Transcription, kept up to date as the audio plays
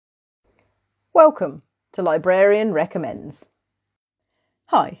Welcome to Librarian Recommends.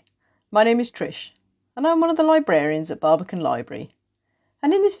 Hi, my name is Trish and I'm one of the librarians at Barbican Library,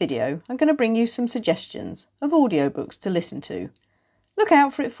 and in this video I'm going to bring you some suggestions of audiobooks to listen to. Look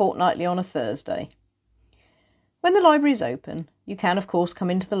out for it fortnightly on a Thursday. When the library is open, you can of course come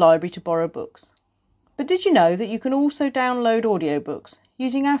into the library to borrow books. But did you know that you can also download audiobooks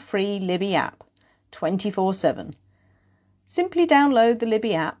using our free Libby app 24/7? Simply download the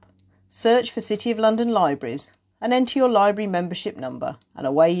Libby app, search for City of London libraries and enter your library membership number and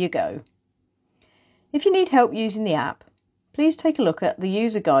away you go. If you need help using the app, please take a look at the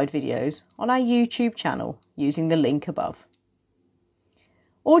user guide videos on our YouTube channel using the link above.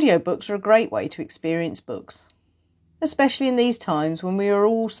 Audiobooks are a great way to experience books, especially in these times when we are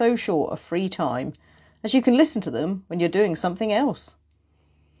all so short of free time, as you can listen to them when you're doing something else.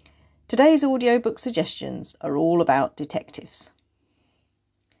 Today's audiobook suggestions are all about detectives.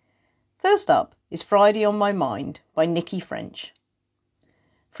 First up is Friday on My Mind by Nikki French.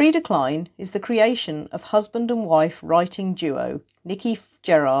 Frida Klein is the creation of husband and wife writing duo Nikki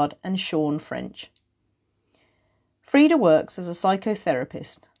Gerard and Sean French. Frida works as a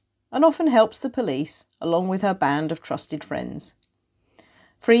psychotherapist and often helps the police along with her band of trusted friends.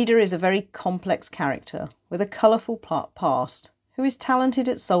 Frida is a very complex character with a colourful past who is talented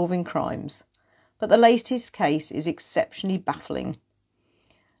at solving crimes, but the latest case is exceptionally baffling.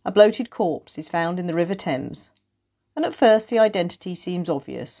 A bloated corpse is found in the River Thames, and at first the identity seems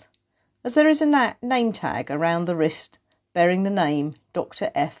obvious, as there is a name tag around the wrist bearing the name Dr.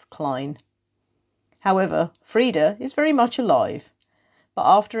 F. Klein. However, Frida is very much alive, but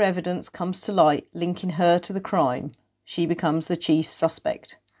after evidence comes to light linking her to the crime, she becomes the chief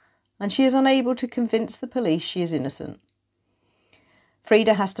suspect, and she is unable to convince the police she is innocent.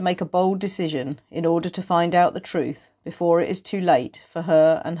 Frida has to make a bold decision in order to find out the truth before it is too late for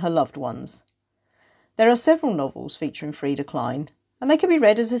her and her loved ones. There are several novels featuring Frida Klein, and they can be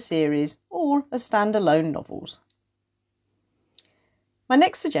read as a series or as standalone novels. My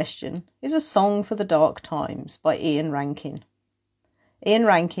next suggestion is A Song for the Dark Times by Ian Rankin. Ian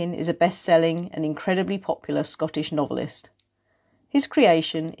Rankin is a best-selling and incredibly popular Scottish novelist. His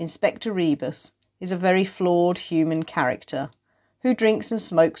creation, Inspector Rebus, is a very flawed human character who drinks and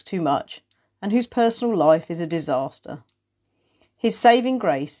smokes too much and whose personal life is a disaster. His saving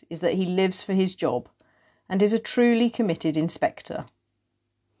grace is that he lives for his job and is a truly committed inspector.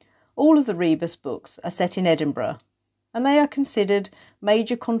 All of the Rebus books are set in Edinburgh, and they are considered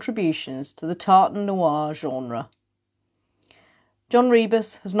major contributions to the tartan noir genre. John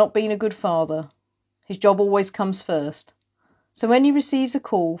Rebus has not been a good father. His job always comes first, so when he receives a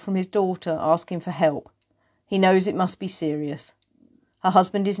call from his daughter asking for help, he knows it must be serious. Her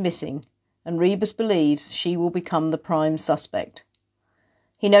husband is missing, and Rebus believes she will become the prime suspect.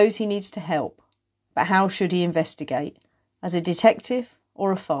 He knows he needs to help, but how should he investigate, as a detective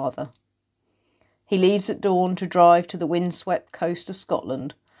or a father? He leaves at dawn to drive to the windswept coast of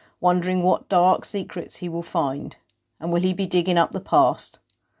Scotland, wondering what dark secrets he will find, and will he be digging up the past?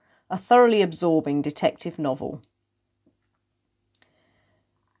 A thoroughly absorbing detective novel.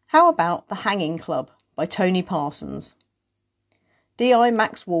 How about The Hanging Club by Tony Parsons? D.I.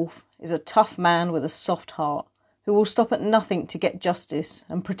 Max Wolfe is a tough man with a soft heart who will stop at nothing to get justice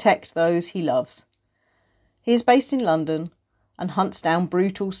and protect those he loves. He is based in London and hunts down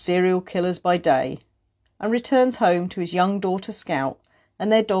brutal serial killers by day and returns home to his young daughter Scout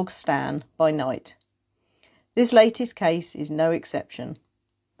and their dog Stan by night. This latest case is no exception.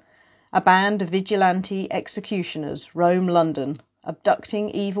 A band of vigilante executioners roam London,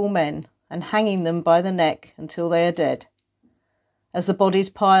 abducting evil men and hanging them by the neck until they are dead. As the bodies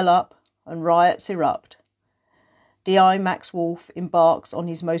pile up and riots erupt, D.I. Max Wolfe embarks on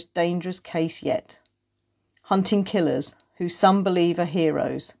his most dangerous case yet, hunting killers who some believe are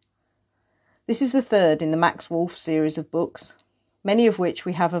heroes. This is the third in the Max Wolfe series of books, many of which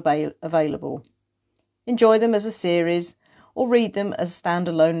we have available. Enjoy them as a series or read them as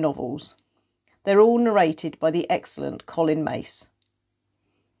standalone novels. They're all narrated by the excellent Colin Mace.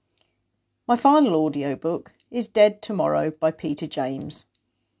 My final audiobook is Dead Tomorrow by Peter James.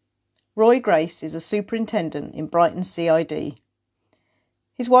 Roy Grace is a superintendent in Brighton CID.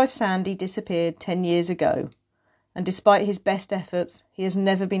 His wife Sandy disappeared 10 years ago, and despite his best efforts, he has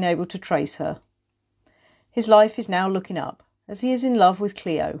never been able to trace her. His life is now looking up, as he is in love with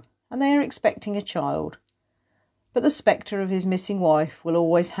Cleo, and they are expecting a child. But the spectre of his missing wife will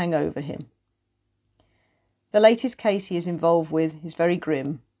always hang over him. The latest case he is involved with is very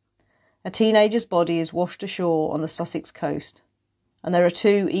grim. A teenager's body is washed ashore on the Sussex coast, and there are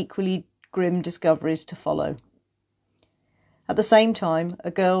two equally grim discoveries to follow. At the same time, a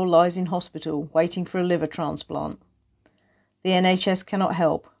girl lies in hospital waiting for a liver transplant. The NHS cannot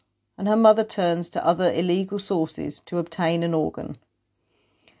help, and her mother turns to other illegal sources to obtain an organ.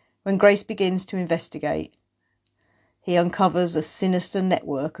 When Grace begins to investigate, he uncovers a sinister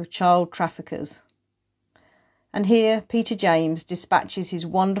network of child traffickers. And here Peter James dispatches his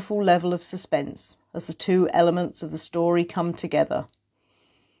wonderful level of suspense as the two elements of the story come together.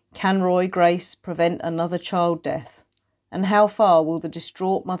 Can Roy Grace prevent another child death? And how far will the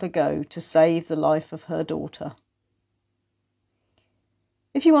distraught mother go to save the life of her daughter?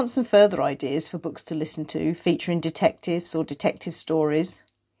 If you want some further ideas for books to listen to featuring detectives or detective stories,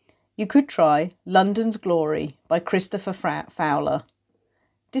 you could try London's Glory by Christopher Fowler,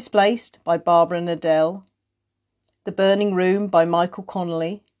 Displaced by Barbara Nadell, The Burning Room by Michael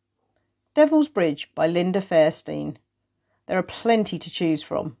Connolly, Devil's Bridge by Linda Fairstein. There are plenty to choose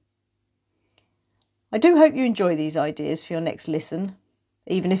from. I do hope you enjoy these ideas for your next listen,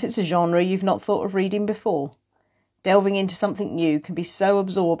 even if it's a genre you've not thought of reading before. Delving into something new can be so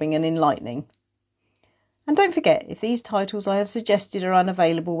absorbing and enlightening. And don't forget, if these titles I have suggested are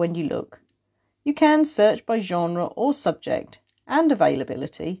unavailable when you look, you can search by genre or subject and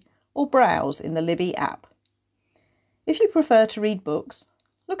availability, or browse in the Libby app. If you prefer to read books,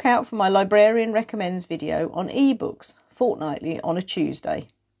 look out for my Librarian Recommends video on eBooks fortnightly on a Tuesday.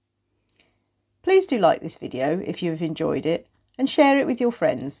 Please do like this video if you have enjoyed it and share it with your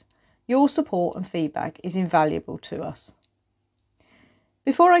friends. Your support and feedback is invaluable to us.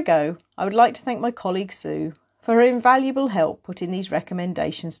 Before I go, I would like to thank my colleague Sue for her invaluable help putting these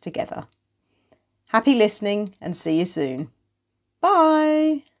recommendations together. Happy listening and see you soon.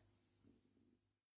 Bye!